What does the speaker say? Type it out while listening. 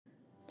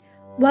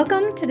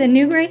Welcome to the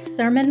New Grace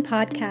Sermon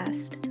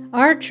Podcast.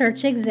 Our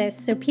church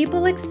exists so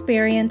people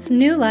experience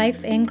new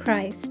life in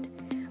Christ.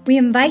 We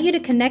invite you to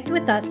connect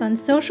with us on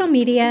social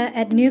media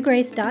at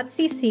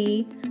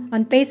newgrace.cc,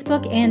 on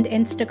Facebook and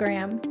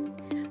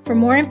Instagram. For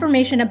more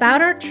information about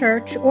our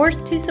church or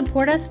to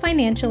support us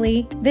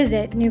financially,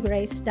 visit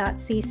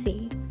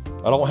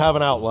newgrace.cc. I don't have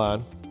an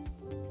outline.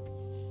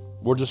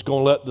 We're just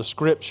going to let the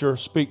scripture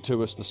speak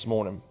to us this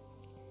morning.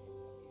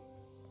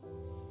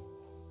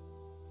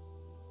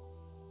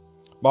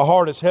 My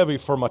heart is heavy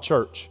for my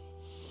church.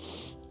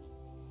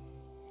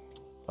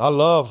 I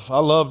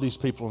love these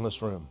people in this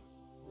room.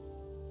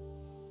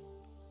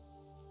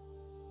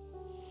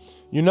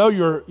 You know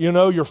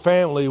your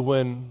family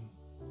when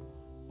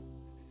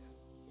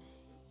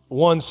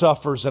one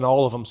suffers and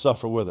all of them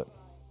suffer with it.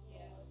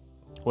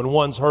 When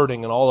one's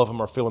hurting and all of them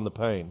are feeling the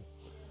pain.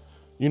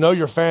 You know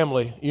your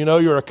family, you know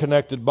you're a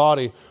connected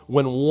body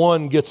when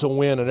one gets a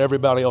win and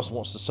everybody else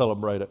wants to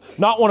celebrate it.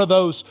 Not one of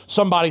those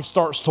somebody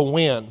starts to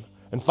win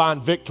and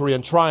find victory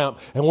and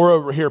triumph, and we're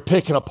over here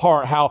picking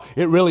apart how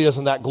it really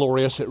isn't that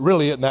glorious, it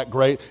really isn't that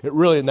great, it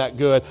really isn't that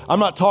good. I'm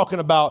not talking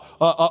about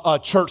a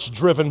church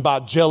driven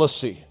by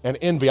jealousy and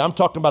envy. I'm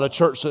talking about a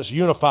church that's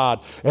unified,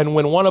 and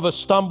when one of us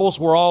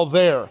stumbles, we're all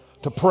there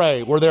to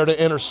pray. We're there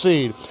to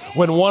intercede.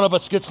 When one of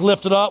us gets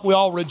lifted up, we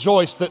all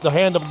rejoice that the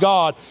hand of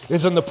God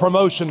is in the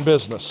promotion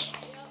business.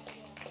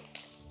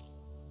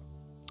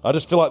 I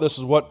just feel like this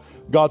is what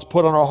God's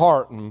put on our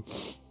heart, and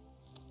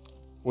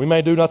we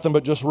may do nothing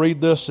but just read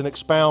this and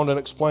expound and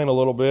explain a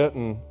little bit.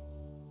 And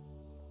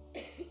I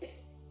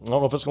don't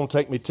know if it's going to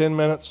take me 10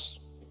 minutes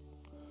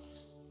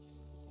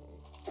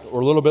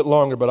or a little bit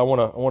longer, but I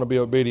want to be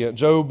obedient.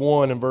 Job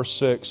 1 and verse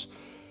 6.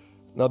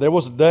 Now there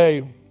was a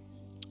day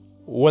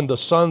when the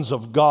sons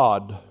of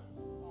God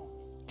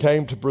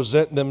came to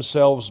present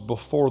themselves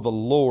before the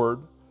Lord,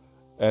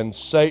 and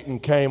Satan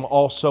came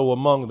also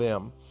among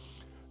them.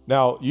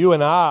 Now you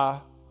and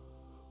I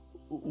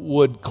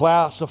would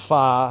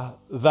classify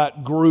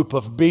that group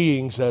of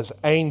beings as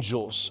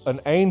angels. An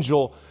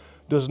angel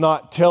does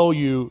not tell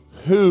you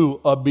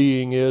who a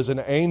being is.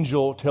 An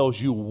angel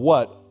tells you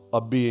what a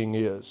being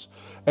is.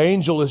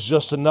 Angel is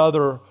just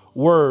another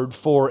word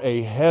for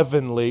a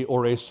heavenly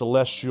or a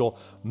celestial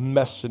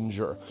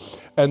messenger.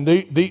 And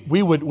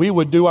we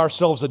would do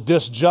ourselves a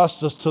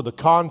disjustice to the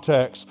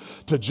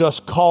context to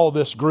just call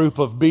this group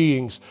of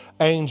beings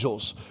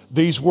angels.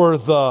 These were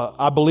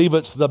I believe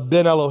it's the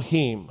Ben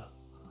Elohim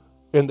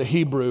in the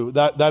Hebrew.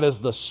 That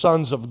is the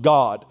sons of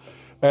God.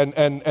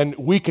 And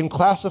we can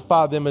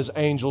classify them as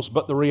angels,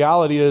 but the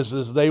reality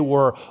is they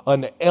were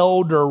an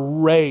elder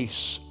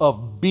race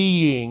of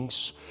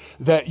beings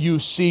that you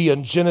see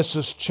in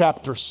Genesis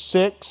chapter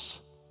 6,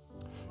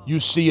 you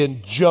see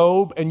in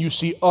Job, and you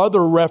see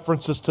other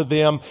references to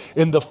them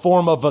in the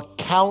form of a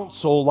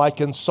council like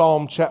in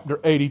Psalm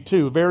chapter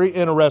 82. Very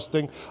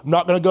interesting. I'm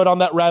not going to go down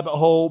that rabbit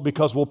hole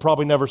because we'll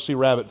probably never see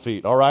rabbit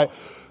feet, all right?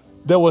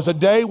 There was a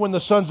day when the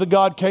sons of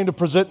God came to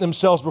present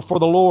themselves before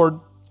the Lord.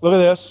 Look at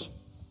this.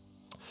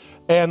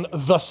 And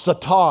the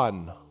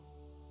Satan,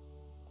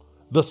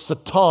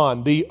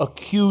 the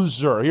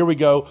accuser, here we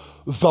go,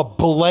 the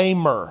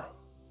blamer,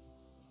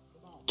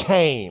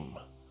 came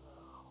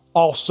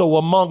also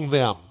among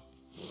them.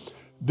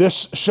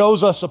 This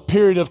shows us a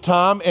period of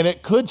time, and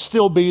it could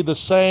still be the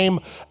same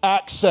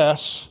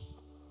access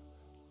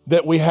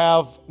that we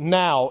have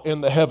now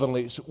in the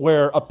heavenlies,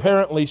 where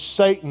apparently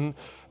Satan,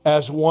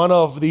 as one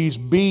of these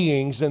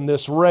beings in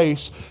this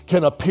race,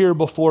 can appear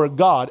before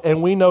God.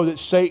 And we know that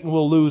Satan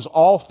will lose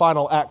all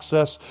final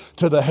access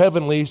to the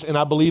heavenlies, and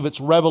I believe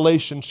it's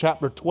Revelation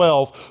chapter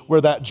 12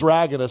 where that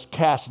dragon is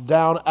cast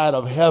down out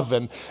of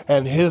heaven,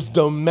 and his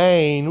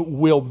domain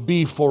will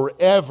be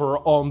forever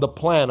on the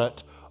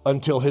planet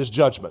until his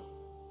judgment.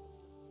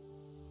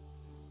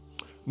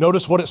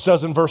 Notice what it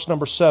says in verse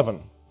number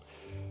 7.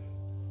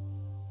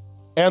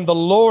 And the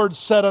Lord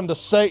said unto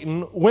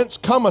Satan, Whence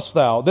comest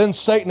thou? Then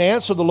Satan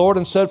answered the Lord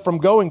and said, From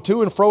going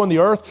to and fro in the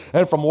earth,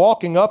 and from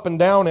walking up and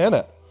down in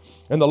it.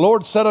 And the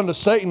Lord said unto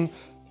Satan,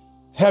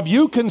 Have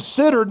you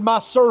considered my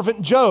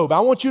servant Job? I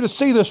want you to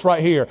see this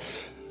right here.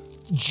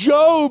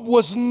 Job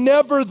was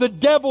never the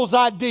devil's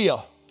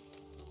idea.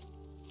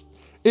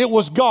 It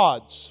was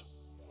God's.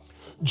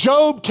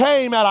 Job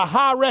came at a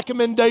high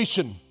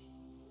recommendation.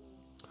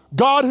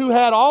 God, who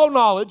had all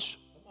knowledge,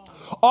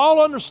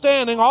 all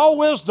understanding, all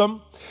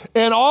wisdom,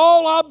 and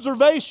all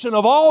observation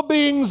of all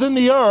beings in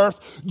the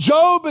earth,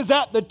 Job is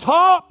at the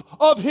top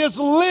of his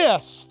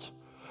list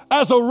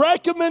as a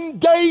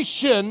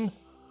recommendation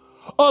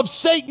of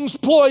Satan's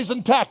ploys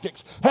and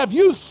tactics. Have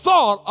you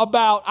thought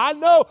about, I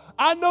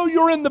know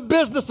you're in the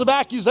business of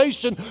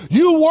accusation.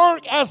 You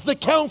work as the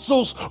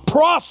council's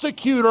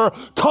prosecutor,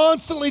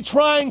 constantly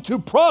trying to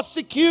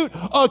prosecute,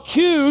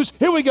 accuse,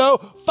 here we go,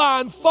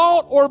 find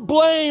fault or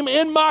blame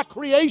in my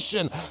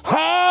creation.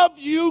 Have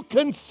you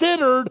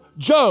considered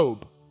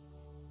Job?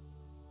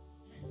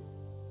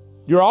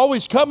 You're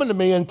always coming to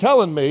me and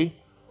telling me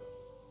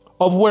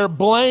of where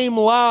blame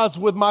lies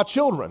with my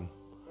children.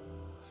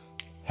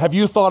 Have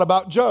you thought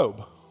about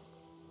Job?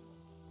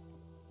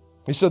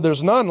 He said,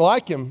 there's none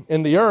like him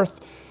in the earth,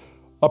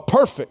 a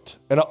perfect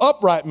and an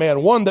upright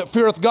man, one that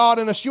feareth God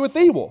and escheweth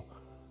evil.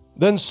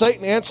 Then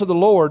Satan answered the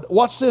Lord.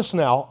 Watch this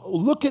now.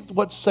 Look at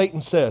what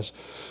Satan says.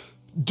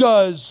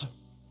 Does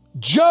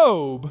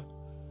Job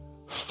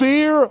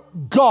fear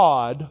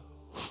God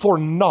for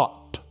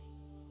naught?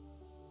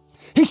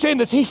 He's saying,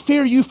 does he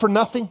fear you for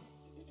nothing?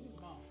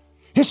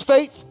 His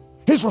faith,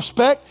 his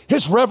respect,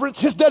 his reverence,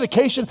 his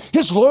dedication,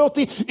 his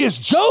loyalty, is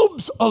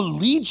Job's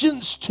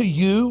allegiance to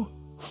you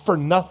for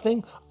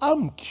nothing?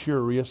 I'm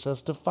curious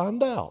as to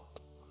find out.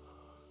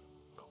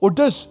 Or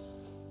does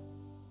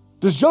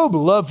Job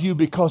love you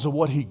because of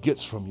what he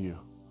gets from you?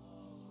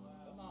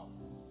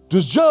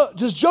 Does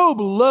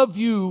Job love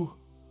you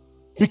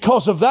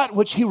because of that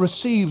which he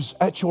receives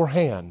at your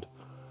hand?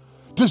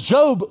 Does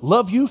Job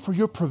love you for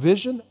your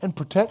provision and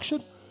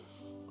protection?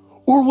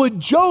 Or would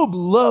Job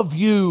love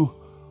you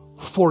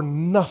for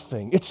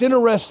nothing? It's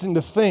interesting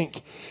to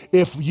think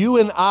if you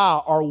and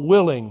I are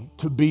willing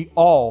to be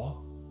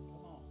all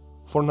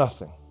for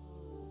nothing.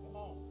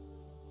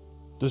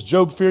 Does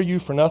Job fear you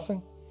for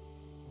nothing?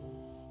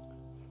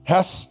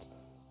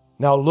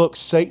 Now look,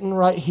 Satan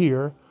right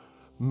here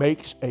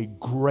makes a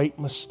great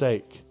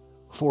mistake,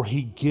 for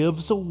he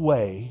gives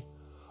away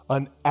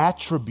an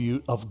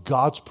attribute of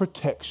God's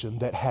protection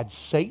that had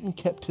Satan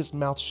kept his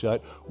mouth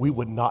shut, we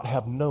would not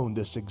have known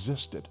this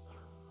existed.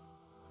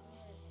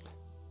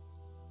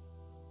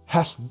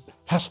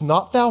 Hast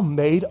not thou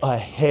made a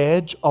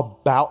hedge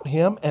about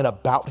him and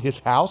about his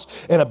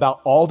house and about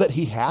all that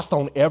he hath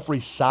on every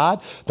side?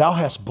 Thou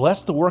hast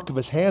blessed the work of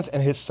his hands,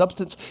 and his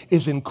substance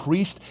is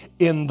increased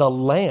in the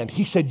land.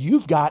 He said,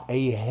 you've got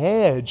a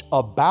hedge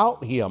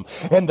about him,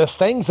 and the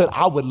things that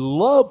I would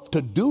love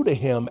to do to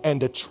him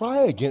and to try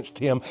against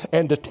him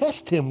and to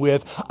test him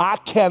with, I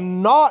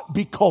cannot,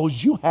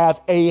 because you have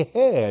a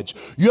hedge.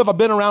 You ever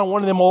been around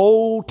one of them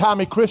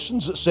old-timey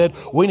Christians that said,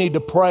 we need to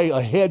pray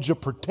a hedge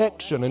of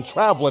protection and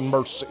traveling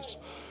mercies?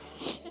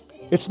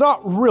 It's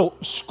not real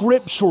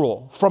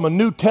scriptural from a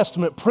New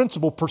Testament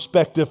principle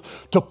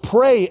perspective to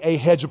pray a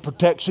hedge of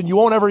protection. You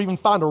won't ever even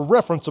find a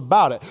reference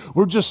about it.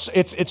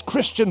 It's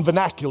Christian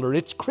vernacular.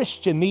 It's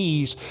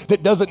Christianese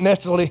that doesn't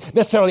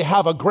necessarily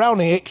have a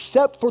grounding,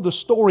 except for the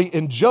story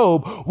in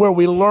Job where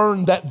we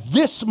learn that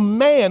this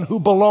man who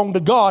belonged to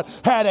God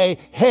had a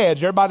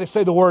hedge. Everybody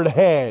say the word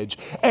hedge.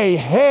 A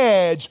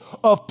hedge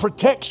of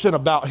protection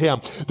about him.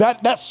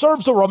 That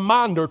serves a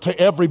reminder to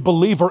every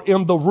believer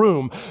in the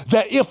room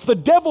that if the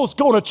devil's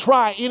going to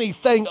try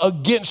anything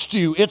against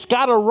you, it's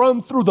got to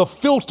run through the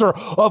filter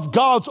of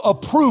God's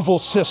approval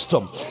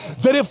system.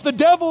 That if the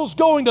devil's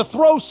going to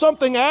throw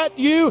something at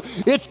you,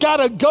 it's got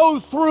to go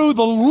through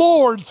the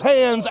Lord's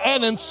hands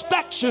and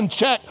inspection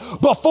check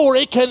before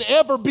it can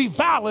ever be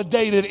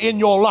validated in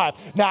your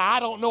life. Now,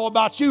 I don't know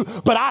about you,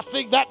 but I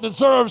think that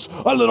deserves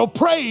a little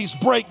praise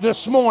break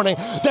this morning,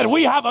 that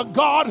we have a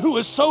God who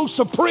is so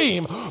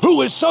supreme,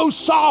 who is so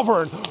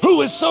sovereign,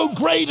 who is so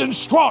great and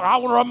strong. I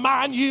want to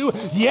remind you,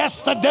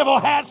 yes, the devil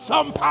has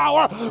some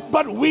power,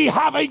 but we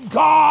have a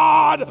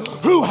God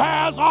who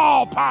has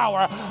all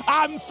power.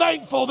 I'm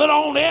thankful that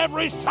on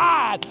every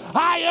side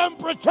I am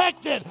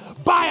protected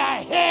by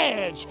a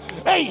hedge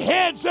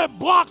that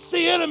blocks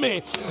the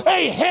enemy,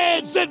 a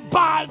hedge that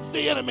binds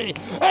the enemy,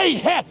 a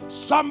hedge.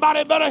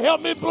 Somebody better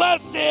help me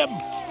bless him.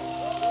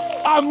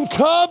 I'm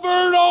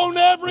covered on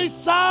every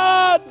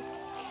side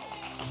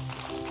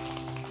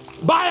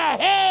by a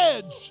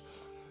hedge.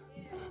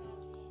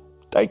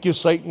 Thank you,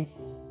 Satan,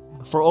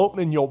 for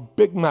opening your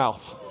big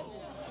mouth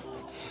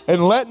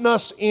and letting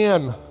us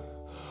in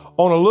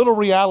on a little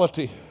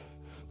reality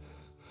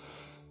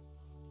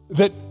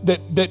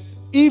that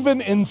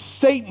even in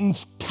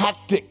Satan's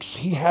tactics,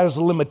 he has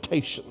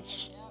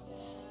limitations.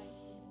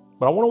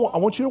 But I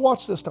want you to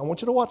watch this now. I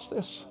want you to watch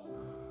this.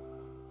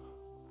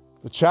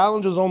 The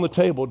challenge is on the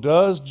table.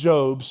 Does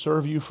Job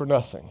serve you for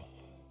nothing?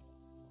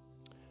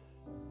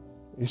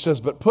 He says,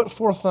 but put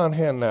forth thine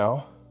hand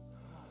now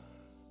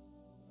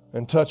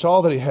and touch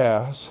all that he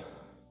has.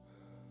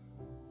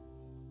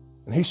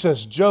 And he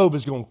says, Job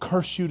is going to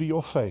curse you to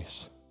your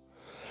face.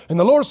 And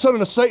the Lord said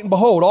unto Satan,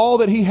 behold, all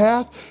that he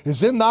hath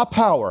is in thy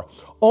power.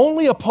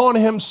 Only upon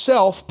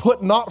himself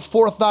put not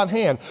forth thine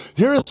hand.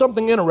 Here is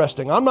something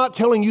interesting. I'm not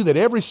telling you that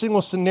every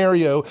single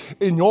scenario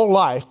in your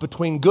life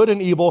between good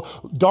and evil,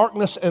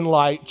 darkness and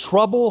light,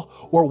 trouble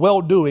or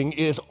well-doing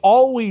is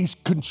always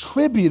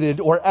contributed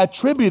or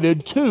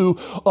attributed to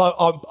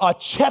a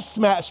chess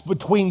match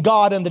between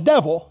God and the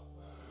devil.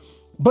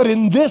 But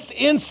in this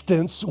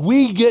instance,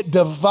 we get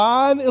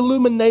divine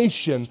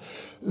illumination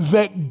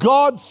that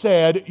God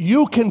said,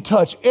 you can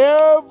touch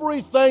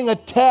everything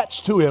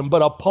attached to him,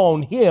 but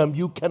upon him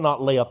you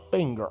cannot lay a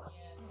finger.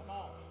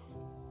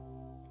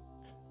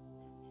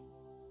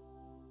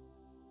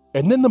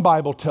 And then the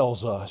Bible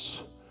tells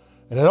us,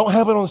 and I don't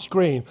have it on the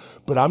screen,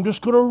 but I'm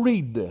just going to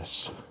read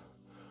this.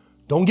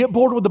 Don't get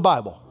bored with the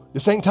Bible.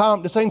 This ain't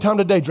time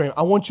to daydream.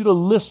 I want you to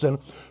listen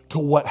to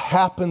what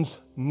happens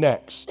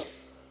next.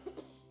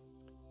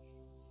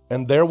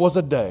 And there was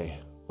a day.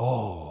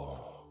 Oh,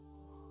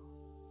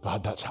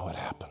 God, that's how it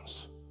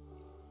happens.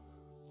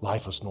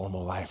 Life is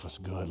normal, life is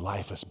good,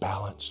 life is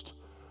balanced.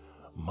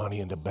 Money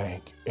in the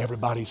bank,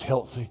 everybody's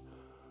healthy.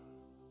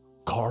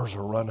 Cars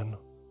are running.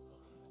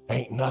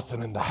 Ain't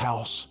nothing in the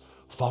house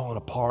falling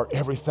apart.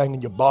 Everything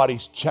in your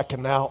body's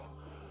checking out.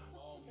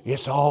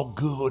 It's all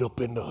good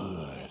up in the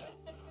hood.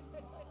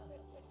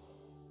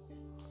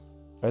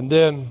 And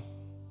then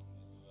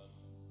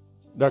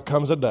there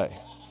comes a day.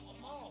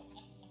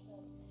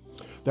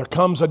 There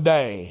comes a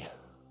day.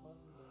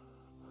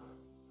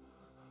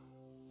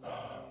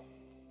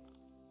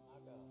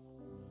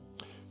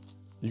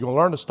 You're going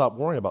to learn to stop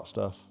worrying about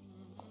stuff.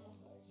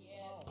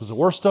 Because the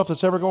worst stuff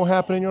that's ever going to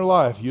happen in your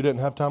life, you didn't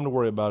have time to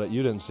worry about it.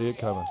 You didn't see it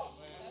coming.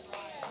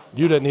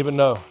 You didn't even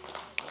know.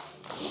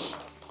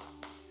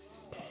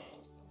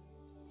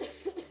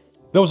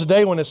 There was a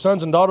day when his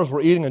sons and daughters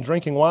were eating and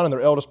drinking wine in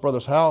their eldest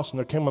brother's house, and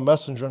there came a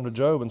messenger unto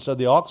Job and said,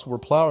 the oxen were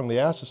plowing, the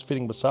asses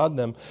feeding beside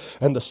them,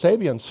 and the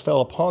Sabeans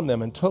fell upon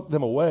them and took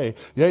them away.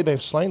 Yea, they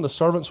have slain the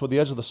servants with the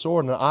edge of the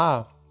sword, and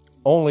I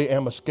only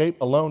am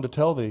escaped alone to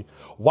tell thee.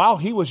 While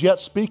he was yet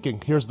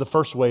speaking, here's the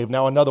first wave,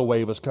 now another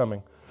wave is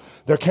coming.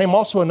 There came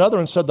also another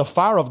and said, the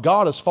fire of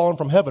God has fallen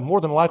from heaven.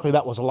 More than likely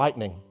that was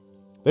lightning.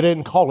 They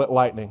didn't call it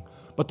lightning,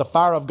 but the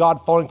fire of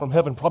God falling from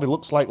heaven probably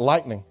looks like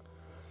lightning.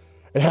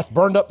 It hath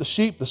burned up the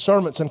sheep, the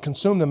servants, and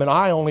consumed them, and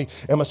I only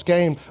am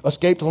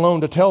escaped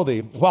alone to tell thee.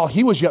 While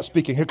he was yet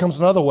speaking, here comes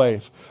another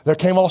wave. There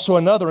came also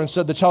another and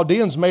said, the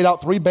Chaldeans made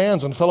out 3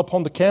 bands and fell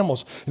upon the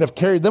camels and have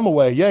carried them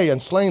away, yea,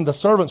 and slain the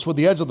servants with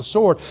the edge of the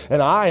sword,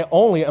 and I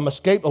only am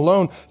escaped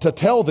alone to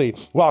tell thee.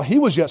 While he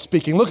was yet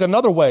speaking, look,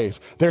 another wave.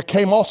 There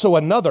came also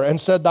another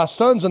and said, thy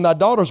sons and thy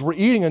daughters were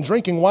eating and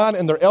drinking wine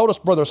in their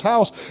eldest brother's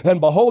house,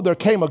 and behold, there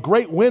came a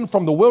great wind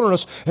from the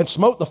wilderness and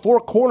smote the 4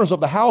 corners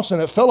of the house,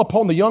 and it fell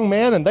upon the young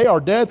man, and they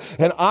are dead,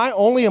 and I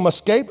only am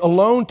escaped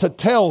alone to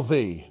tell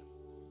thee.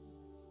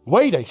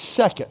 Wait a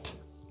second.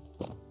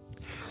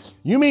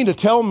 You mean to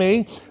tell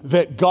me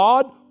that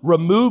God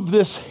removed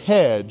this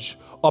hedge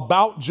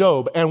about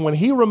Job, and when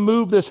he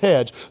removed this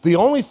hedge, the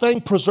only thing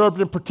preserved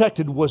and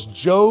protected was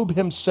Job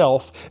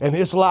himself and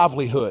his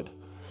livelihood?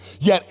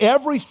 Yet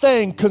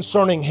everything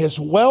concerning his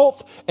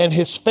wealth and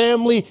his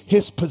family,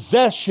 his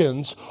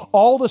possessions,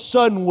 all of a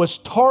sudden was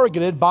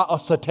targeted by a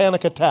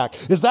satanic attack.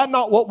 Is that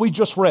not what we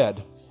just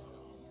read?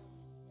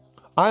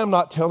 I am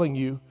not telling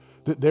you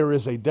that there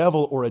is a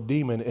devil or a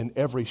demon in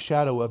every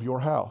shadow of your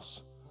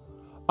house.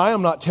 I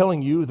am not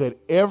telling you that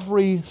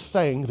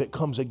everything that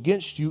comes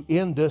against you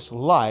in this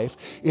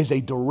life is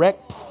a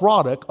direct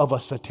product of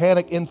a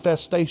satanic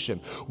infestation.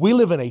 We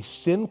live in a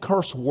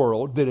sin-cursed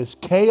world that is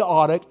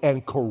chaotic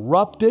and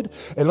corrupted.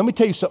 And let me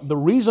tell you something. The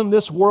reason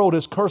this world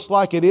is cursed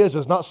like it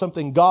is not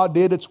something God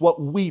did. It's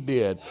what we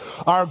did.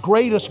 Our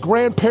greatest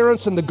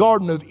grandparents in the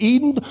Garden of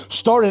Eden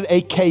started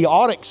a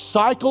chaotic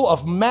cycle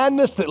of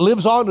madness that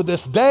lives on to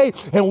this day.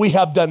 And we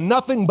have done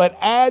nothing but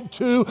add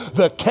to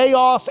the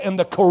chaos and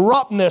the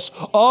corruptness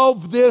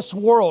of this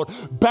world.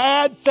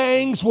 Bad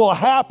things will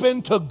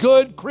happen to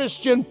good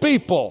Christian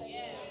people.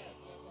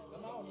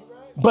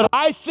 But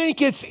I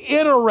think it's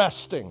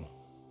interesting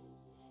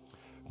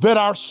that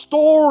our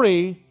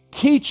story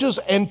teaches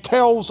and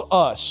tells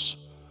us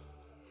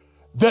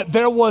that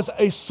there was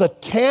a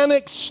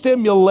satanic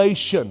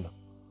stimulation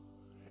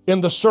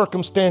in the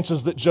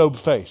circumstances that Job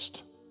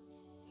faced.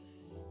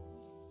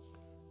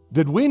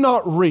 Did we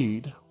not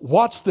read,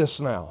 watch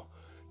this now,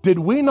 did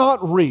we not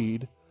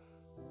read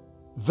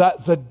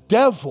that the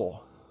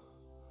devil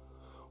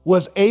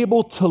was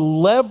able to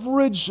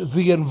leverage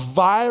the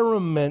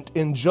environment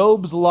in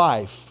Job's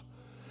life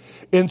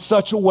in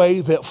such a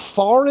way that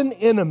foreign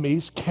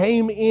enemies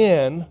came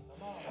in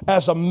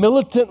as a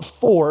militant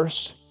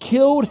force,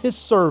 killed his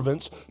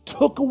servants,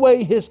 took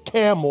away his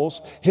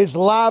camels, his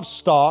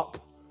livestock,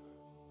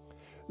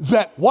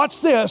 that,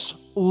 watch this,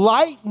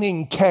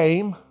 lightning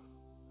came,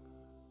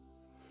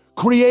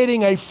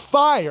 creating a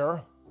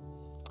fire.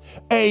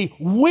 A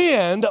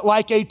wind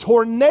like a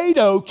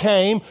tornado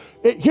came.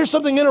 Here's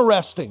something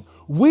interesting.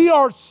 We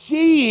are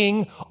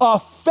seeing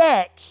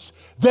effects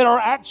that are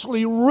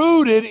actually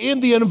rooted in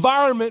the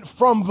environment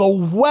from the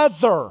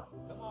weather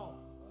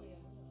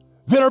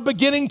that are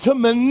beginning to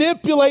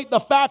manipulate the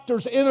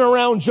factors in and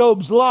around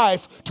Job's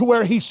life to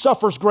where he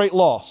suffers great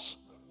loss.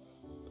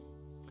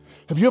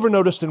 Have you ever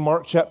noticed in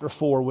Mark chapter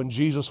 4 when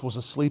Jesus was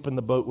asleep in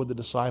the boat with the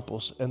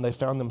disciples and they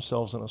found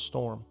themselves in a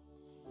storm?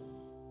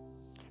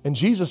 And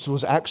Jesus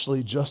was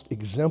actually just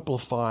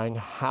exemplifying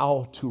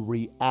how to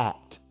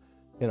react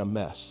in a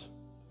mess.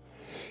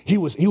 He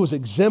was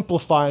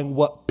exemplifying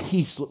what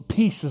peace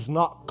is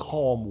not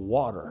calm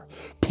water.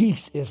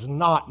 Peace is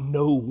not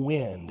no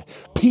wind.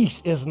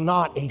 Peace is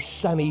not a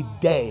sunny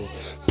day.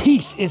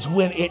 Peace is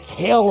when it's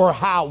hell or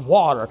high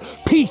water.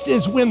 Peace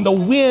is when the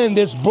wind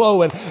is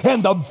blowing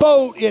and the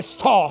boat is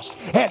tossed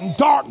and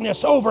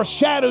darkness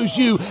overshadows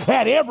you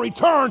at every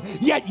turn,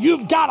 yet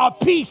you've got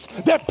a peace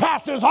that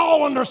passes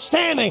all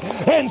understanding.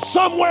 And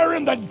somewhere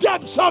in the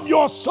depths of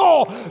your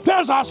soul,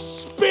 there's a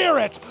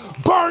spirit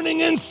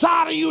burning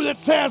inside of you that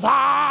says,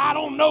 I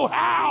don't know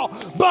how,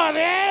 but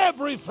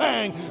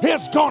everything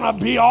is going to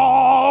be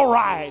all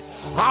right.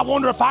 I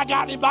wonder if I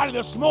got anybody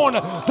this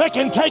morning that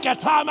can take a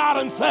time out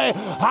and say,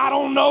 I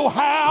don't know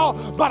how,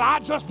 but I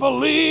just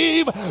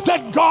believe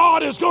that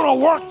God is going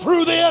to work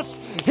through this.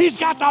 He's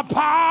got the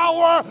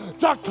power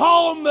to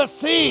calm the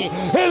sea.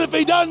 And if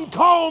he doesn't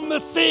calm the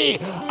sea,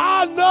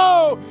 I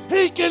know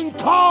he can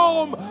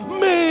calm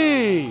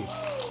me.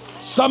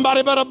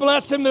 Somebody better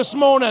bless him this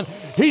morning.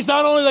 He's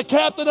not only the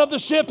captain of the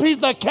ship, he's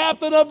the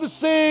captain of the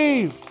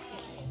sea.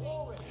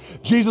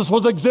 Jesus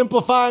was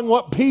exemplifying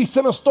what peace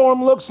in a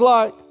storm looks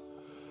like.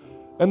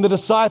 And the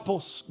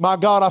disciples, my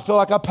God, I feel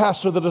like I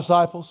pastor the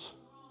disciples.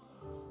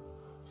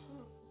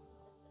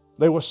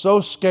 They were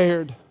so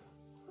scared,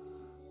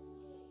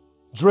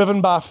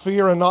 driven by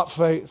fear and not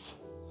faith.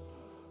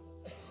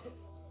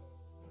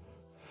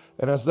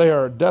 And as they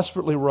are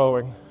desperately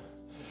rowing,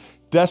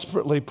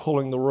 desperately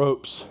pulling the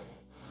ropes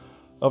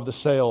of the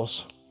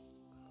sails,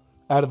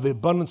 out of the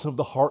abundance of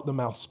the heart, the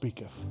mouth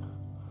speaketh.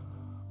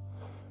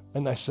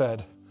 And they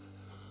said,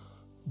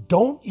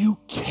 don't you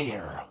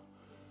care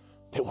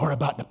that we're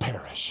about to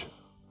perish?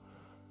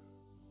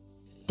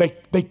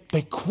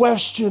 They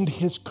questioned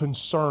his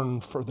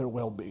concern for their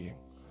well-being.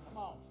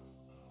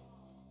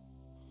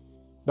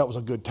 That was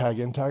a good tag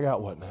in, tag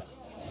out, wasn't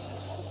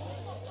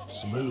it?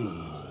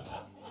 Smooth.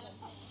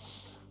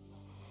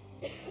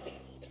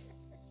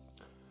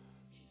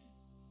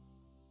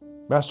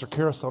 Master,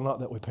 carest thou not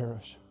that we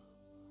perish?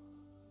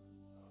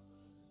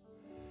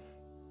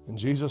 And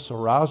Jesus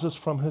arises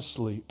from his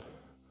sleep,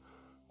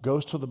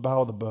 goes to the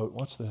bow of the boat.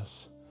 What's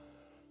this?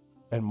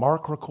 And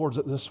Mark records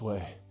it this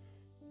way.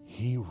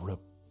 He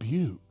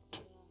rebuked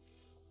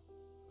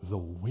the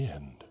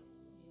wind.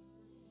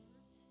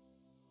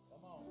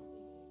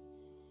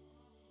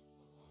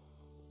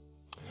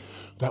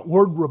 That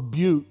word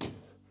rebuke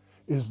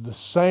is the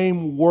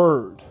same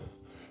word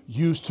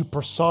used to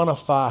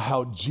personify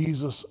how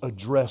Jesus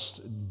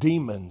addressed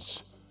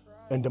demons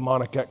and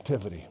demonic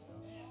activity.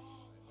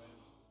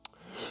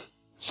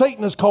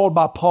 Satan is called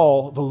by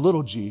Paul the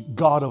little g,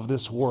 God of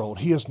this world.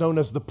 He is known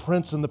as the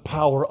prince and the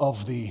power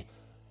of the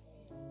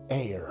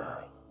air.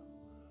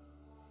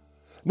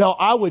 Now,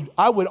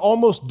 I would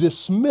almost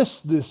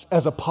dismiss this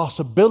as a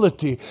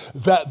possibility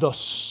that the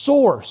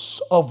source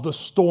of the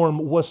storm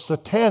was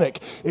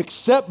satanic,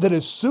 except that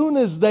as soon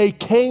as they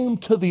came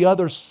to the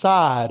other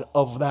side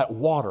of that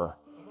water,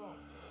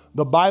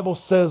 the Bible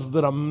says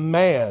that a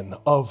man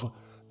of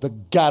the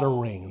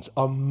Gadarenes,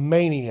 a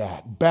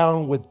maniac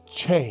bound with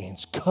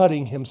chains,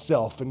 cutting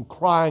himself and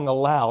crying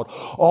aloud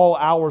all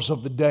hours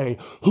of the day,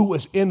 who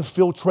was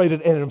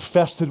infiltrated and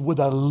infested with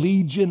a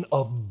legion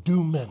of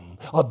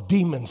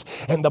demons.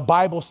 And the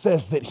Bible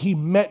says that he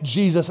met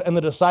Jesus and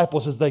the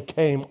disciples as they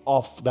came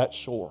off that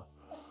shore.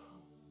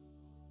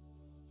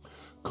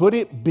 Could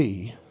it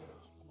be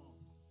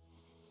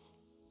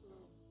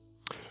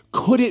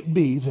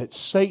that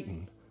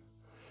Satan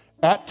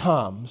at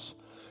times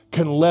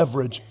can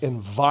leverage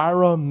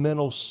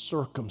environmental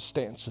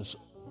circumstances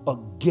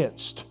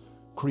against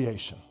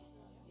creation?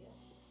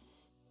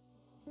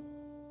 I'm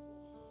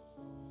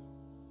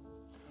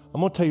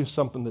going to tell you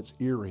something that's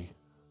eerie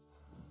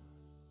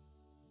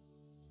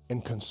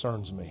and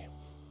concerns me.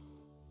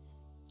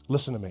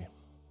 Listen to me.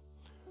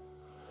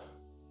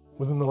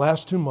 Within the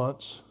last 2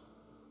 months,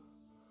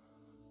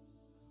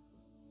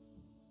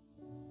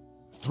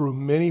 through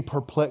many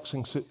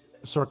perplexing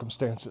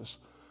circumstances,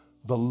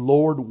 the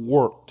Lord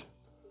worked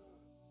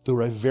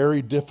through a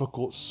very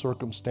difficult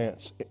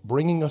circumstance,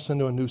 bringing us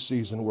into a new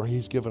season where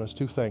he's given us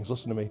two things.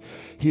 Listen to me.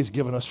 He's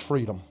given us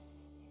freedom.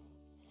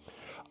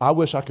 I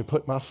wish I could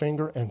put my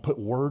finger and put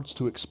words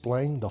to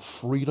explain the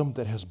freedom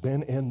that has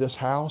been in this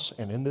house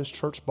and in this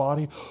church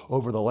body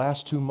over the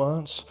last 2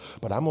 months.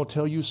 But I'm going to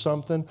tell you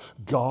something.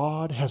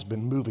 God has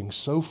been moving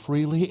so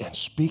freely and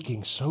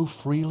speaking so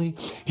freely.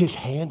 His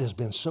hand has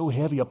been so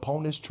heavy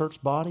upon this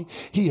church body.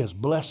 He is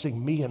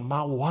blessing me and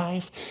my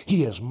wife.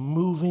 He is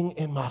moving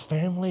in my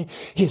family.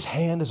 His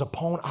hand is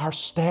upon our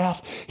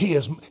staff. He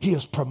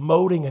is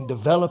promoting and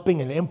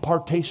developing an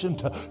impartation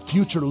to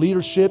future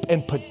leadership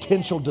and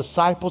potential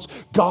disciples.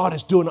 God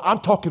is doing. I'm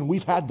talking,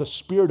 we've had the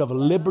spirit of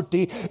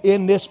liberty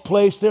in this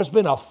place. There's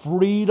been a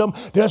freedom.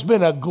 There's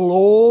been a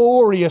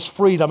glorious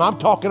freedom. I'm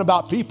talking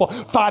about people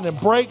finding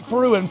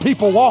breakthrough and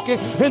people walking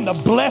in the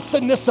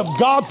blessedness of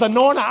God's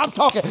anointing. I'm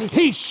talking,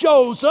 he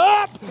shows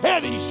up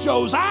and he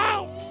shows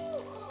out.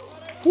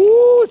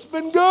 Ooh, it's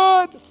been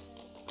good.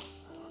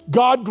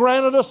 God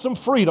granted us some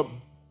freedom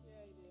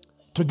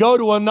to go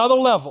to another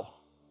level.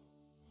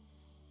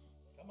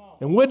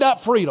 And with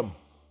that freedom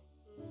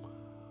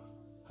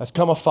has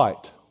come a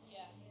fight.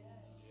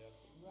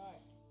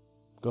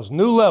 Because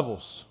new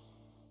levels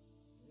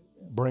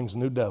brings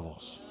new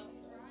devils.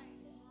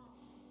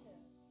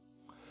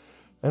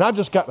 And I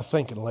just got to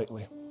thinking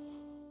lately.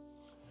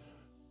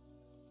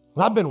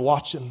 I've been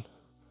watching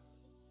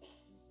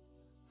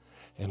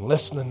and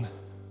listening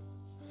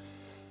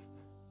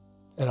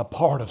and a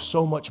part of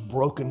so much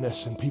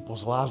brokenness in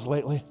people's lives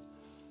lately.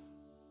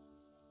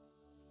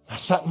 I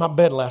sat in my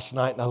bed last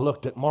night and I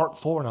looked at Mark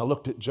 4 and I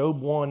looked at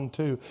Job 1 and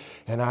 2,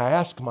 and I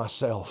asked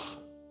myself,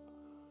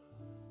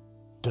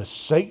 does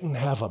Satan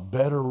have a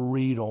better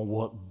read on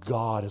what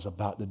God is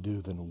about to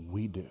do than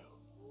we do?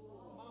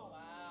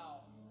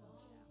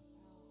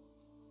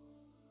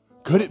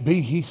 Could it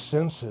be he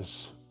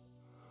senses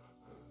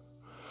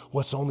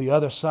what's on the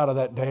other side of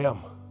that dam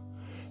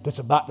that's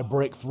about to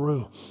break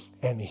through,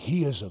 and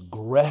he is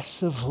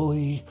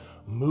aggressively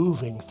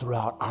moving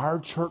throughout our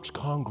church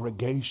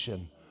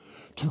congregation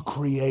to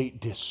create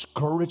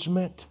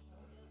discouragement,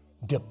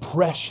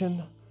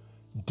 depression,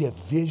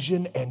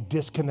 division, and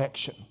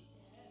disconnection?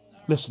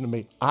 Listen to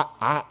me.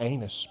 I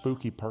ain't a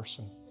spooky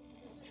person.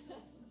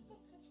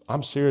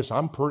 I'm serious.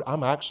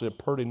 I'm actually a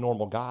pretty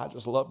normal guy. I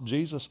just love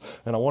Jesus,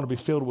 and I want to be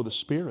filled with the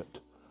Spirit.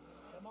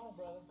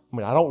 I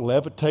mean, I don't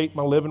levitate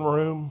my living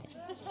room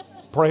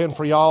praying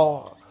for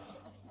y'all.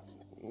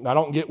 I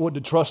don't get with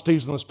the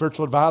trustees and the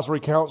spiritual advisory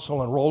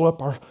council and roll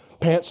up our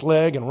pants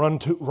leg and run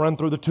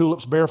through the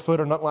tulips barefoot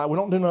or nothing like that. We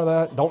don't do none of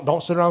that.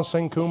 Don't sit around and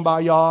sing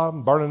Kumbaya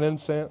and burning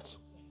incense.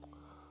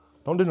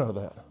 Don't do none of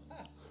that.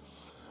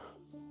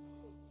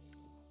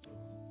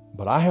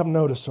 But I have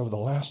noticed over the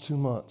last 2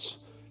 months,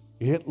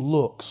 it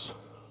looks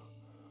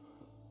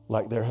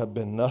like there have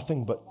been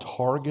nothing but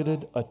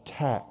targeted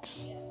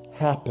attacks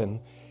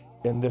happen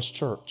in this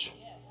church.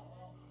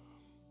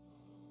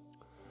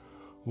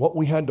 What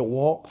we had to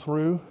walk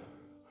through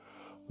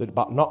that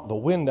about knocked the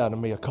wind out of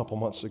me a couple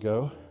months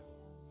ago,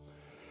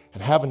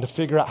 and having to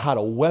figure out how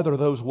to weather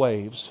those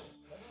waves,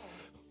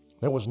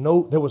 there was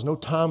no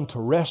time to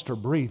rest or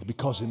breathe,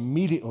 because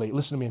immediately,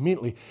 listen to me,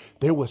 immediately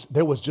there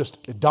was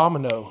just a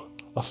domino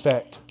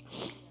effect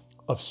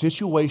of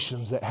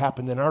situations that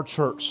happened in our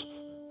church.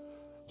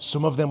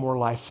 Some of them were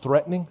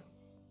life-threatening,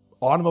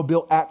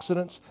 automobile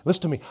accidents.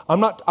 Listen to me.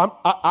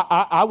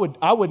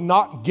 I would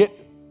not get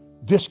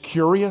this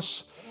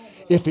curious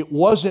if it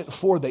wasn't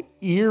for the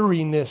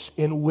eeriness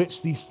in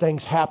which these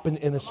things happen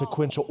in a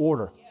sequential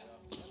order.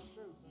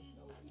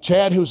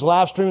 Chad, who's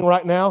live streaming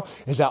right now,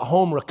 is at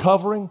home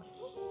recovering,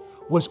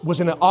 was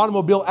in an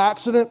automobile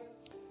accident,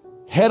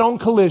 head-on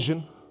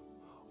collision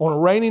on a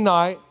rainy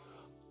night.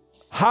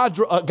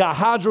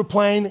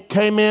 Hydroplane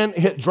came in,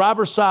 hit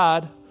driver's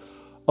side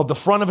of the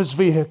front of his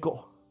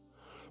vehicle,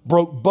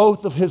 broke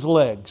both of his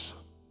legs,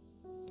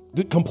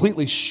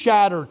 completely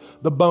shattered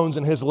the bones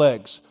in his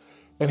legs.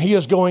 And he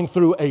is going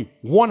through a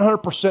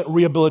 100%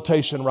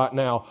 rehabilitation right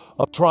now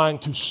of trying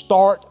to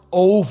start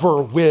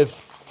over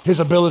with his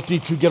ability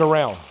to get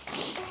around.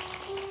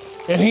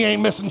 And he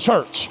ain't missing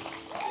church.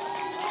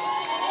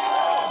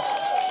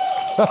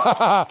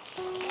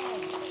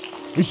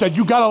 He said,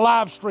 you got to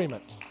live stream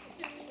it.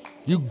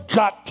 You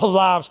got to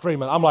live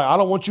stream it. I'm like, I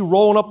don't want you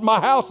rolling up in my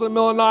house in the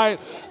middle of the night,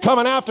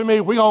 coming after me.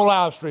 We're going to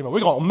live stream it.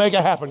 We're going to make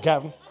it happen,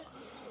 Captain.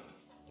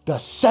 The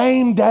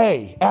same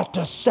day, at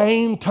the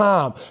same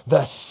time,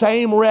 the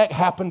same wreck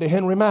happened to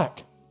Henry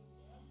Mack.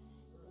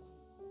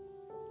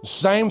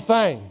 Same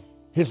thing,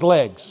 his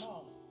legs.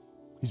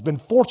 He's been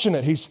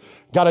fortunate. He's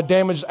got a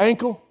damaged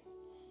ankle.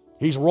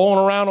 He's rolling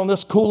around on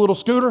this cool little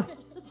scooter,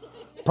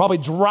 probably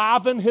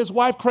driving his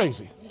wife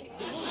crazy.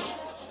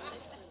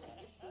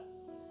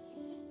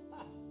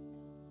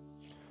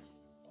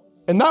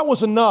 And that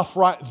was enough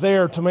right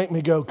there to make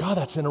me go, God,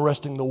 that's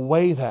interesting the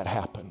way that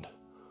happened.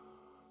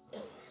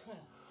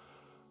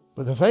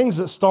 But the things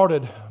that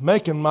started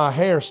making my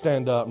hair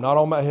stand up, not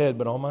on my head,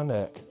 but on my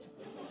neck,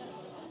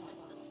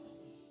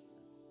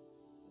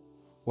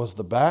 was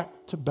the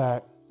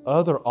back-to-back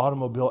other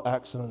automobile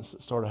accidents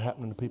that started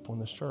happening to people in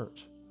this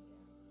church.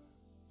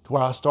 To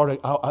where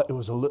it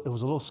was a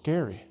little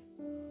scary.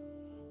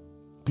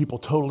 People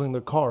totaling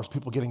their cars,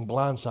 people getting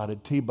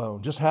blindsided,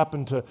 T-boned. Just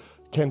happened to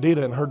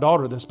Candida and her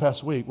daughter this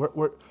past week.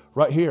 We're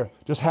right here.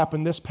 Just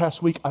happened this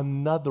past week,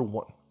 another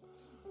one.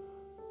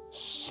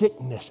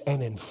 Sickness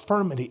and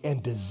infirmity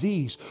and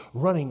disease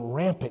running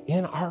rampant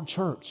in our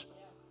church.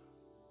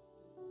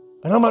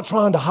 And I'm not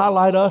trying to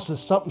highlight us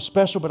as something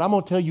special, but I'm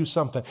going to tell you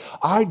something.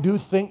 I do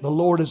think the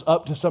Lord is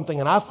up to something,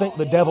 and I think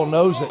the devil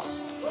knows it.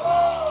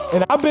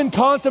 And I've been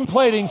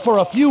contemplating for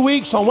a few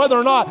weeks on whether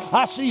or not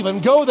I should even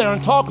go there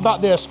and talk about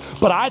this.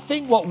 But I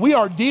think what we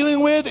are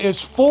dealing with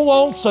is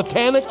full-on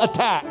satanic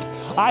attack.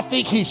 I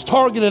think he's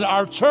targeted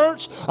our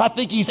church. I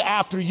think he's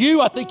after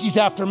you. I think he's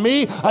after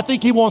me. I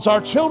think he wants our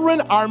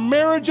children, our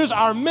marriages,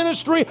 our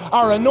ministry,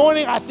 our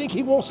anointing. I think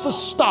he wants to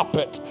stop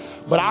it.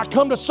 But I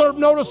come to serve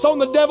notice on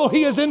the devil.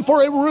 He is in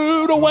for a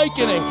rude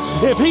awakening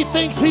if he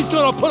thinks he's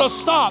going to put a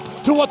stop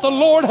to what the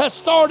Lord has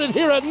started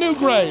here at New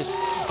Grace.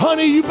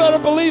 Honey, you better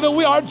believe it.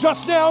 We are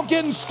just now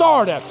getting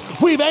started.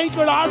 We've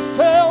anchored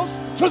ourselves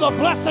to the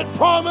blessed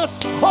promise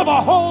of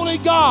a holy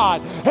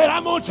God. And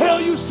I'm going to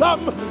tell you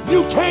something.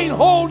 You can't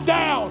hold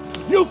down.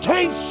 You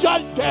can't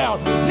shut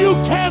down. You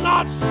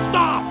cannot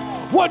stop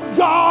what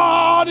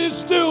God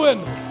is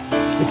doing.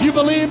 If you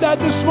believe that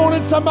this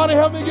morning, somebody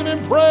help me give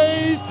him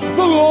praise.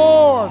 The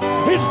Lord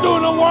is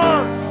doing the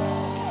work.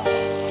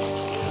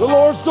 The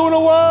Lord's doing the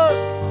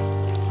work.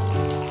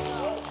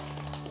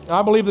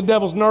 I believe the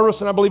devil's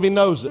nervous, and I believe he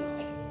knows it.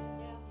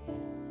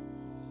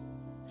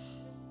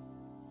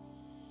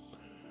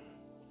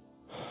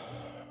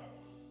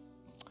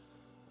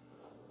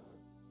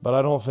 But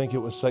I don't think it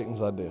was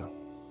Satan's idea.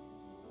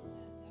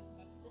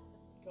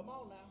 Come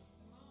on now.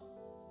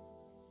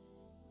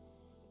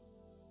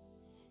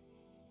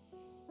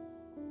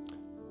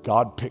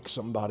 God picked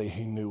somebody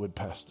he knew would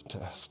pass the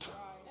test.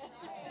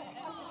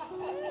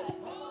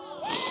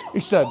 He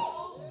said,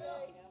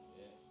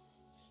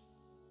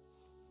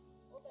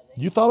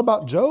 you thought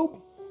about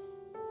Job?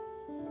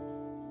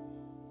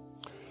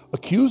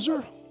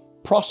 Accuser,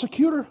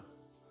 prosecutor,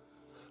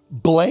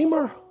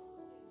 blamer.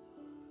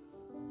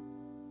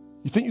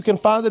 You think you can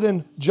find it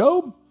in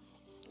Job?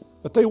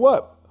 I'll tell you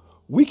what,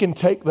 we can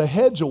take the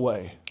hedge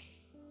away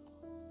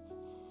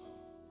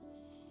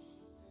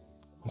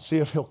and see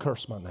if he'll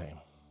curse my name.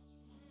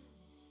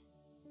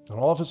 And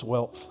all of his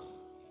wealth,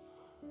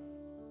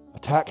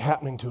 attack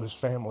happening to his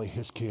family,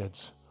 his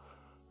kids.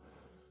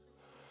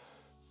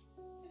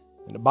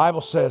 And the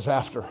Bible says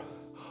after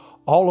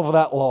all of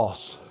that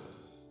loss,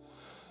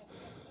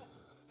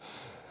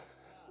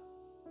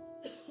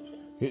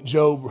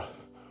 Job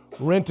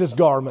rent his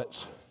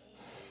garments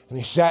and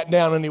he sat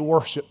down and he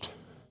worshiped.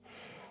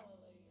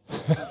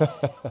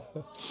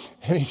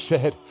 And he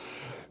said,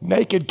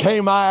 naked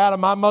came I out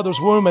of my mother's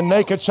womb, and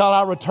naked shall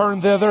I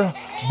return thither.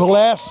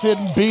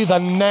 Blessed be the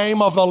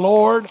name of the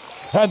Lord.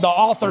 And the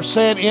author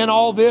said, in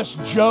all this,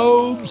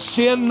 Job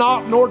sinned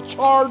not nor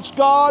charged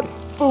God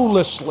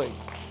foolishly.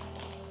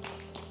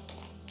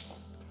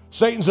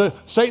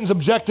 Satan's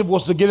objective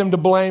was to get him to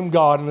blame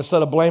God, and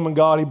instead of blaming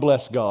God, he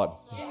blessed God.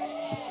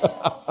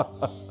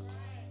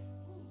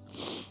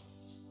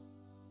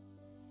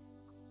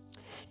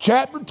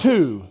 Chapter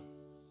 2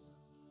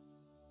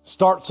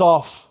 starts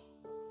off,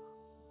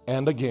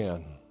 and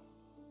again.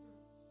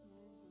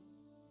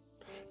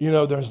 You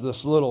know, there's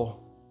this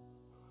little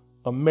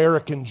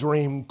American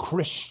dream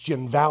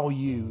Christian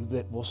value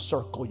that will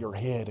circle your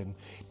head and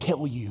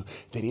tell you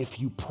that if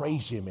you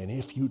praise him and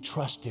if you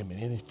trust him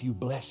and if you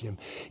bless him,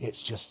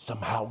 it's just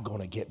somehow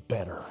going to get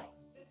better.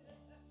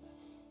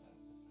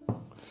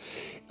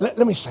 Let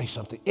me say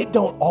something. It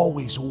don't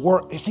always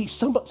work. You see,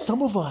 some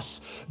of us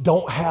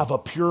don't have a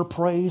pure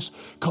praise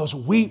because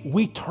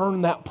we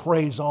turn that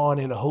praise on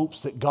in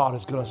hopes that God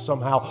is going to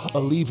somehow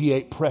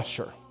alleviate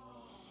pressure.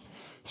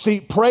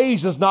 See,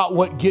 praise is not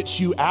what gets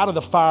you out of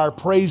the fire.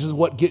 Praise is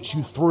what gets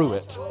you through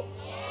it.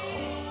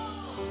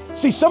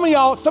 See, some of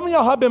y'all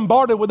have been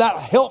bombarded with that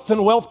health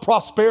and wealth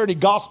prosperity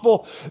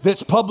gospel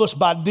that's published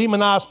by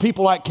demonized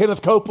people like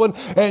Kenneth Copeland,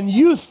 and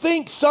you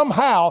think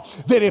somehow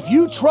that if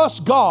you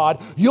trust God,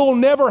 you'll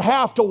never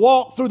have to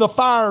walk through the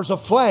fires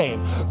of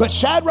flame. But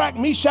Shadrach,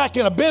 Meshach,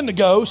 and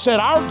Abednego said,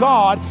 our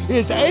God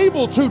is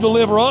able to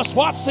deliver us.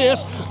 Watch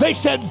this. They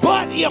said,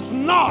 but if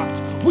not,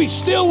 we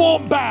still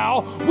won't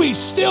bow, we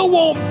still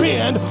won't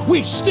bend,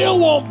 we still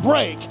won't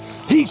break.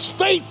 He's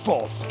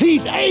faithful.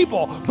 He's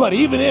able. But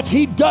even if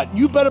he doesn't,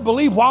 you better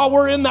believe while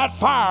we're in that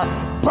fire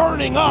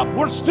burning up,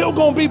 we're still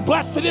going to be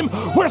blessing him.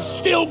 We're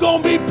still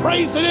going to be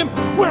praising him.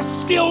 We're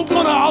still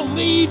going to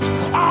lead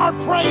our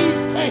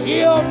praise to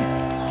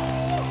him.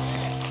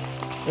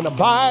 And the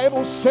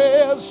Bible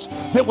says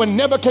that when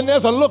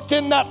Nebuchadnezzar looked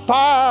in that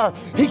fire,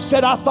 he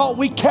said, I thought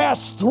we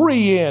cast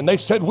 3 in. They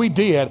said, we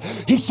did.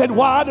 He said,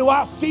 why do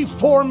I see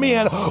 4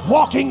 men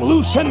walking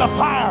loose in the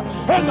fire?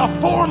 And the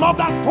form of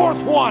that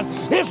 4th one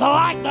is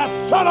like the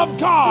Son of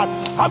God.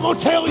 I'm going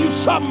to tell you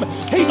something.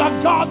 He's a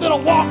God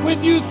that'll walk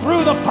with you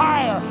through the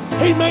fire.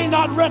 He may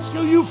not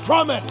rescue you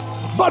from it,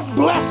 but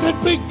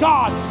blessed be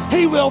God.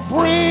 He will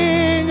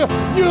bring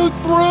you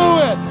through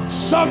it.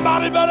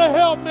 Somebody better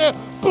help me.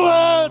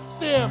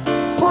 Bless him.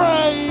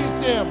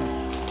 Praise him.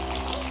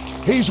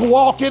 He's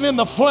walking in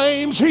the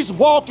flames. He's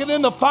walking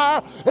in the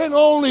fire. And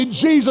only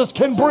Jesus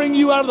can bring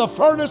you out of the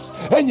furnace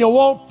and you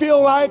won't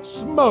feel like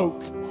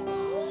smoke.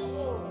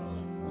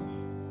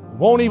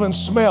 Won't even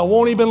smell.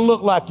 Won't even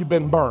look like you've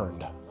been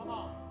burned.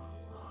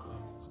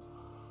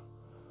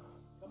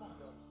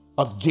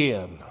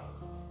 Again.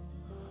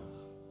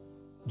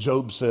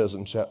 Job says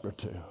in chapter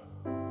 2.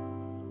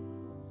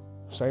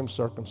 Same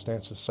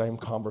circumstances, same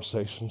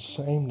conversation,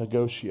 same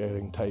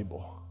negotiating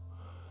table.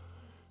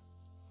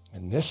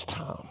 And this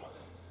time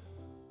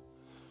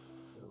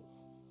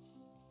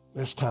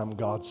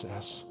God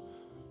says,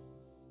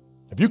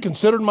 have you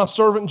considered my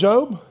servant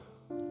Job?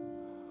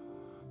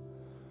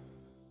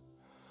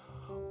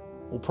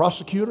 Old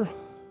prosecutor,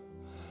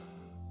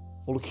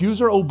 old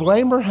accuser, old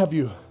blamer, have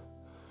you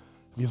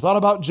thought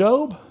about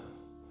Job?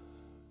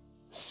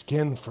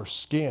 Skin for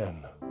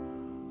skin.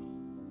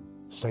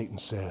 Satan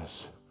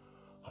says,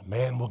 a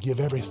man will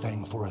give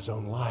everything for his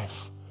own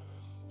life.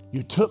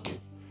 You took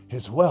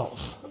his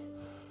wealth.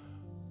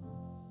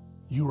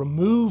 You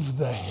removed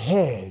the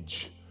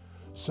hedge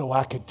so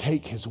I could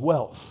take his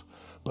wealth.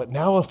 But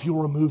now if you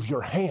remove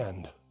your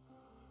hand,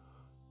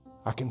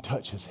 I can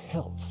touch his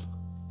health.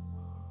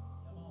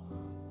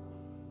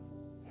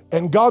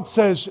 And God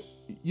says,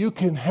 you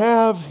can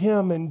have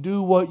him and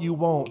do what you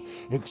want,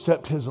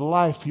 except his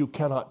life you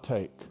cannot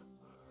take.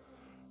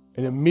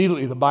 And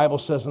immediately the Bible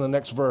says in the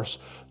next verse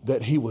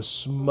that he was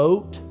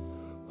smote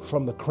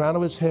from the crown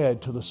of his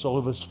head to the sole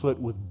of his foot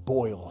with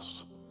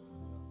boils,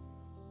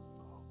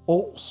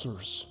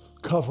 ulcers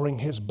covering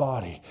his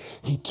body.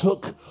 He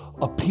took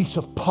a piece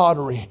of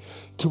pottery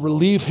to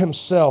relieve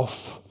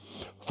himself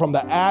from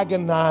the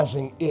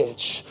agonizing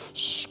itch,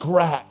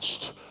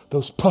 scratched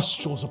those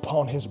pustules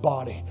upon his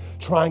body,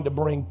 trying to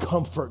bring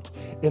comfort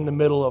in the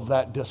middle of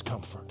that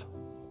discomfort.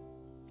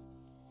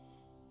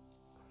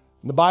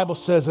 And the Bible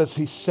says, as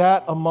he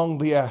sat among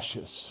the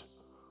ashes,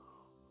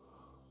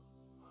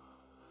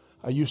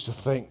 I used to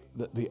think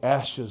that the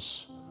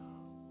ashes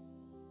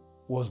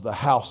was the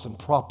house and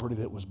property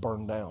that was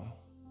burned down.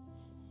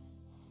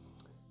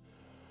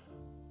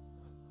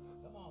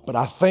 But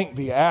I think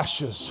the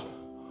ashes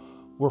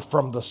were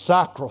from the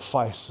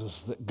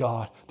sacrifices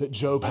that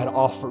Job had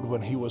offered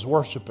when he was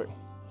worshiping.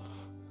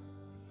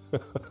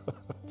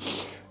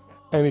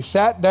 And he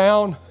sat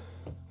down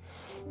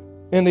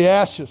in the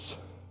ashes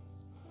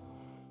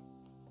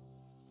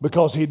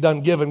because he'd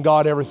done given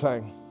God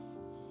everything.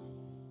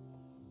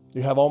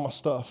 You have all my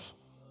stuff.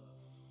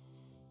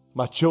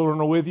 My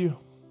children are with you.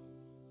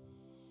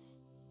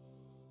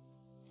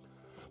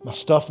 My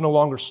stuff no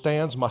longer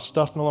stands. My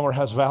stuff no longer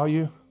has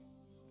value.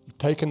 You've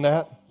taken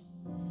that.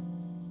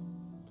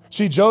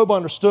 See, Job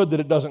understood that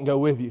it doesn't go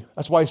with you.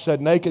 That's why he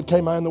said, naked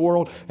came I in the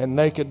world, and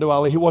naked do I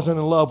leave. He wasn't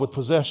in love with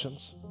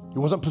possessions. He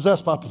wasn't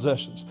possessed by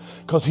possessions.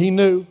 Because he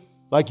knew,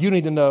 like you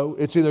need to know,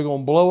 it's either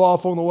going to blow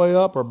off on the way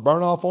up or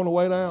burn off on the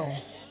way down.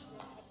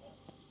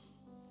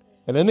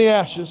 And in the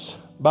ashes,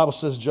 the Bible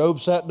says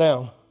Job sat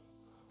down.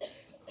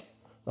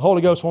 The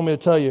Holy Ghost wanted me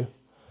to tell you,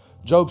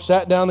 Job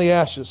sat down in the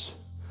ashes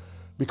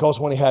because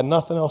when he had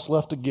nothing else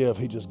left to give,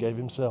 he just gave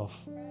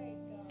himself.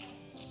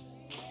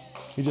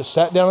 He just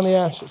sat down in the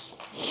ashes.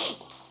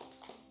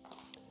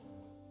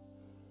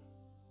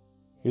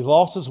 He's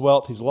lost his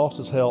wealth. He's lost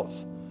his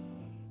health.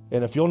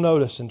 And if you'll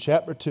notice in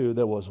chapter 2,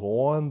 there was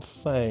one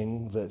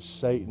thing that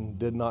Satan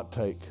did not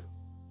take.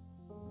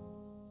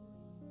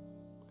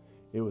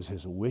 It was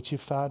his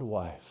witchified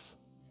wife.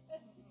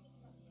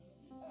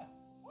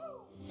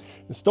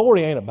 The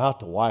story ain't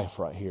about the wife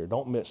right here.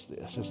 Don't miss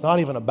this. It's not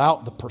even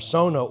about the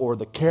persona or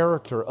the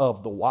character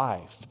of the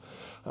wife.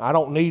 I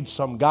don't need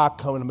some guy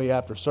coming to me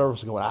after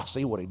service and going, I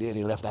see what he did.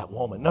 He left that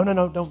woman. No.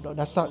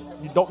 That's not.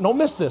 Don't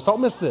miss this.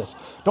 Don't miss this.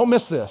 Don't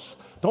miss this.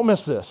 Don't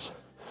miss this.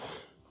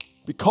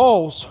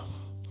 Because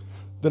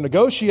the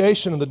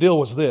negotiation and the deal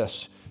was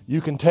this. You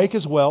can take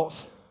his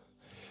wealth.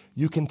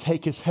 You can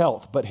take his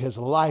health. But his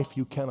life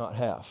you cannot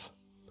have.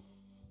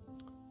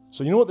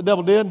 So you know what the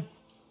devil did?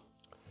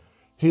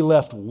 He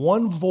left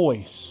one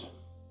voice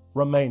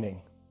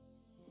remaining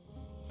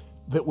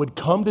that would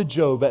come to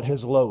Job at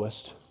his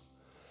lowest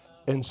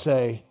and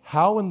say,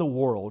 how in the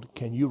world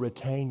can you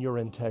retain your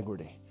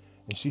integrity?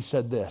 And she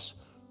said this,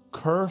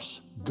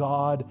 curse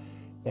God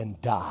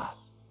and die.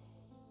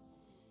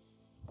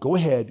 Go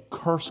ahead,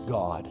 curse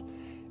God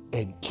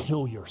and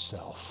kill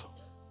yourself.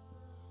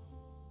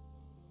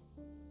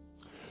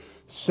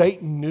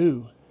 Satan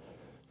knew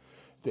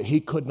that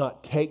he could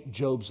not take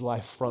Job's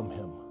life from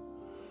him.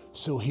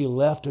 So he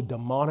left a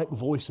demonic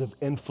voice of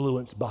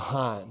influence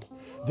behind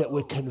that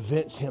would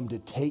convince him to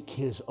take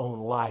his own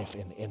life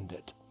and end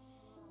it.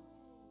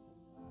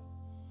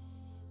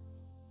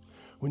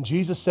 When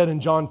Jesus said in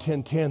John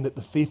 10:10 that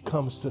the thief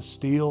comes to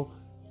steal,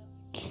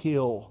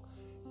 kill,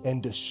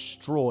 and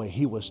destroy,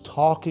 he was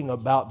talking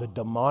about the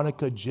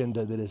demonic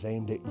agenda that is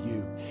aimed at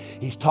you.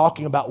 He's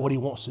talking about what he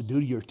wants to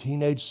do to your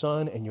teenage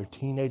son and your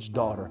teenage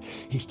daughter.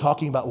 He's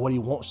talking about what he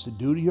wants to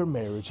do to your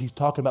marriage. He's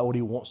talking about what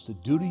he wants to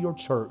do to your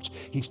church.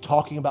 He's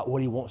talking about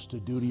what he wants to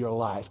do to your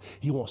life.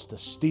 He wants to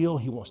steal.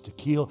 He wants to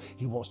kill.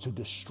 He wants to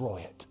destroy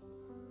it.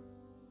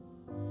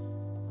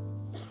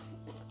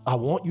 I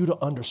want you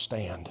to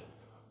understand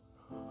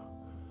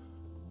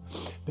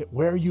that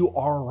where you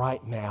are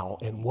right now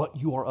and what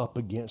you are up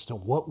against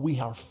and what we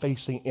are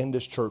facing in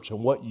this church and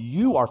what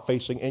you are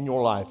facing in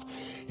your life,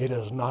 it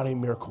is not a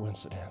mere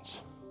coincidence.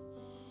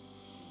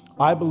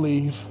 I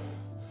believe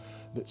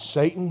that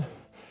Satan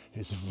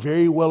is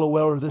very well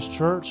aware of this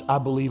church. I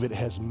believe it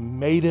has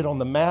made it on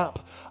the map.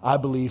 I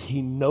believe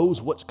he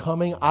knows what's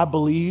coming. I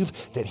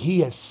believe that he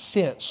has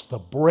sensed the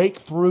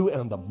breakthrough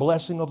and the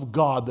blessing of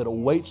God that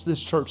awaits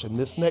this church in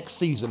this next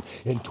season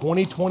in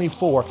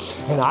 2024.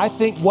 And I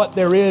think what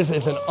there is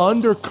an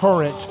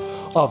undercurrent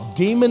of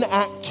demon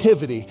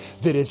activity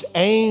that is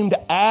aimed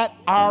at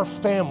our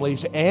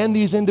families and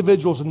these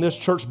individuals in this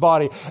church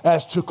body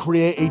as to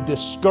create a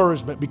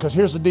discouragement. Because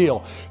here's the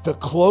deal. The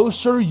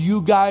closer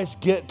you guys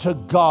get to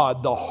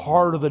God, the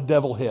harder the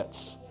devil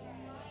hits.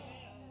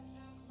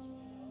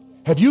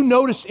 Have you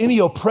noticed any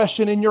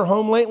oppression in your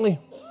home lately?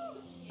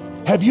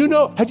 Have you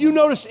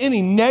noticed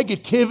any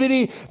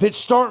negativity that's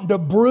starting to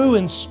brew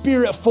in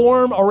spirit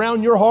form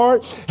around your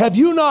heart? Have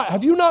you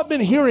not been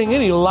hearing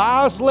any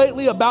lies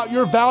lately about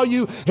your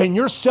value and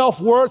your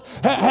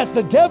self-worth? Has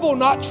the devil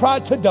not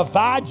tried to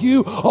divide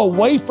you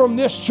away from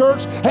this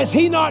church? Has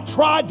he not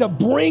tried to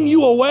bring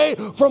you away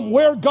from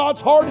where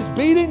God's heart is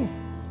beating?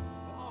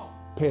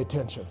 Pay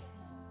attention.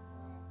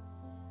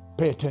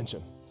 Pay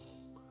attention.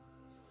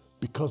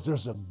 Because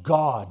there's a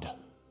God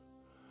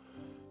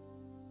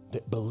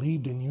that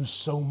believed in you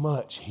so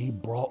much, he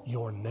brought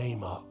your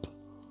name up.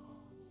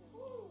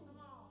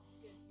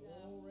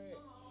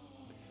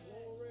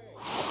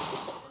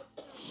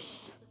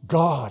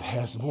 God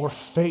has more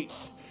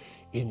faith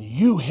in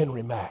you,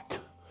 Henry Mack,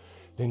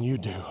 than you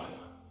do.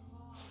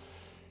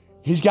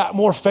 He's got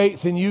more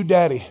faith in you,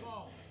 Daddy,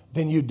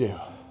 than you do.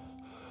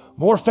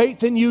 More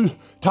faith in you,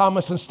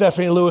 Thomas and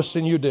Stephanie Lewis,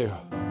 than you do.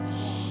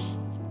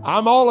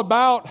 I'm all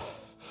about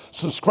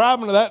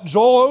subscribing to that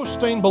Joel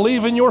Osteen,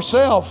 believe in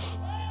yourself.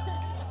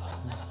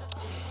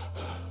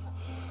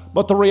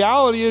 But the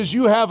reality is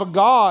you have a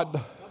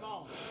God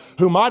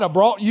who might have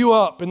brought you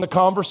up in the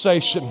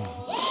conversation.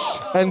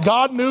 And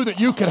God knew that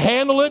you could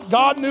handle it.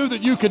 God knew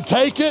that you could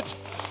take it.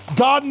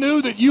 God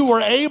knew that you were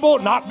able,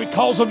 not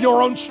because of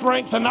your own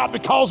strength and not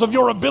because of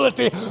your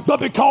ability, but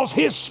because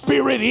His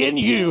Spirit in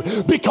you,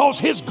 because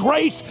His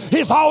grace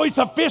is always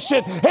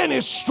sufficient and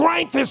His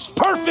strength is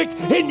perfect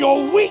in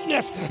your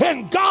weakness.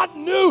 And God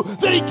knew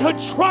that He could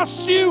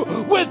trust you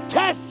with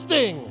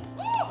testing.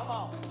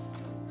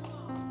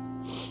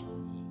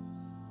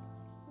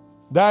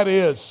 That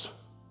is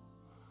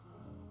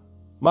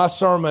my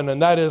sermon,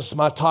 and that is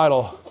my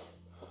title,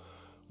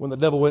 When the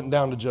Devil Went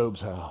Down to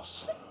Job's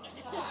House.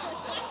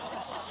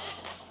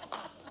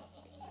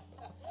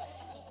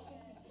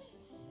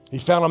 He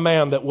found a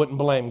man that wouldn't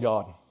blame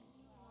God,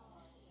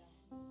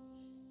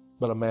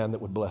 but a man that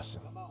would bless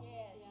him.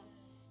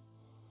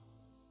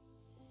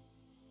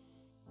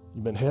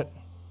 You've been hit.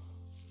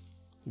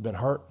 You've been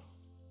hurt.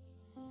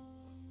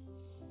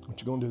 What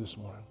you going to do this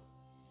morning?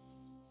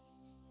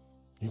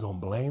 You going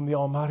to blame the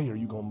Almighty, or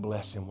you going to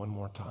bless Him one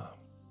more time?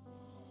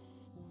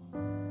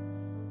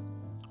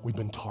 We've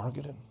been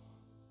targeted.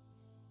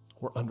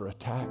 We're under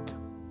attack.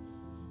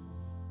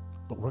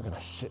 But we're going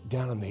to sit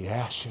down in the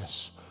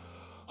ashes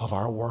of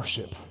our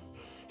worship,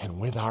 and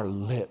with our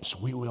lips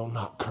we will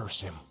not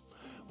curse Him.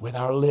 With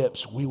our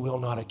lips we will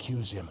not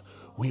accuse Him.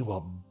 We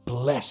will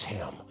bless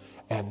Him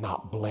and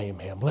not blame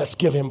Him. Let's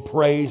give Him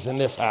praise in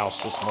this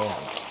house this morning.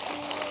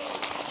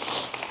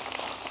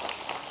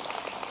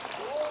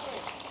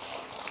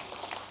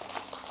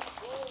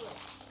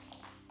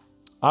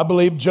 I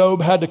believe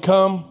Job had to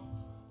come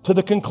to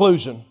the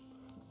conclusion,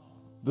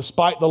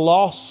 despite the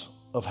loss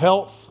of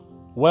health,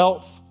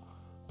 wealth,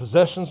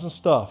 possessions and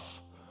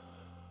stuff,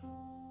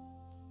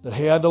 that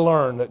he had to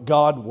learn that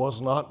God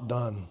was not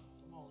done.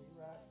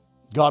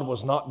 God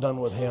was not done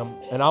with him.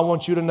 And I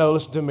want you to know,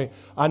 listen to me,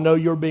 I know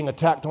you're being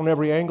attacked on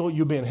every angle,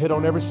 you're being hit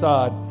on every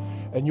side,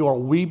 and you're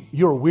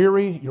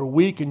weary, you're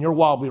weak, and you're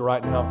wobbly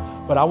right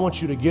now. But I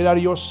want you to get out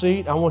of your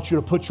seat. I want you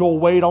to put your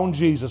weight on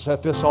Jesus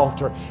at this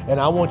altar. And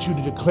I want you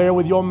to declare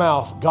with your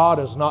mouth, God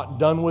is not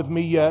done with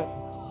me yet.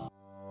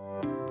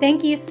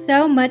 Thank you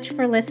so much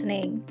for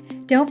listening.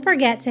 Don't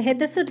forget to hit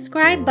the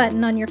subscribe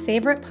button on your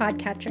favorite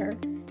podcatcher.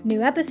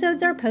 New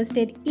episodes are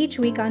posted each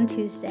week on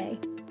Tuesday.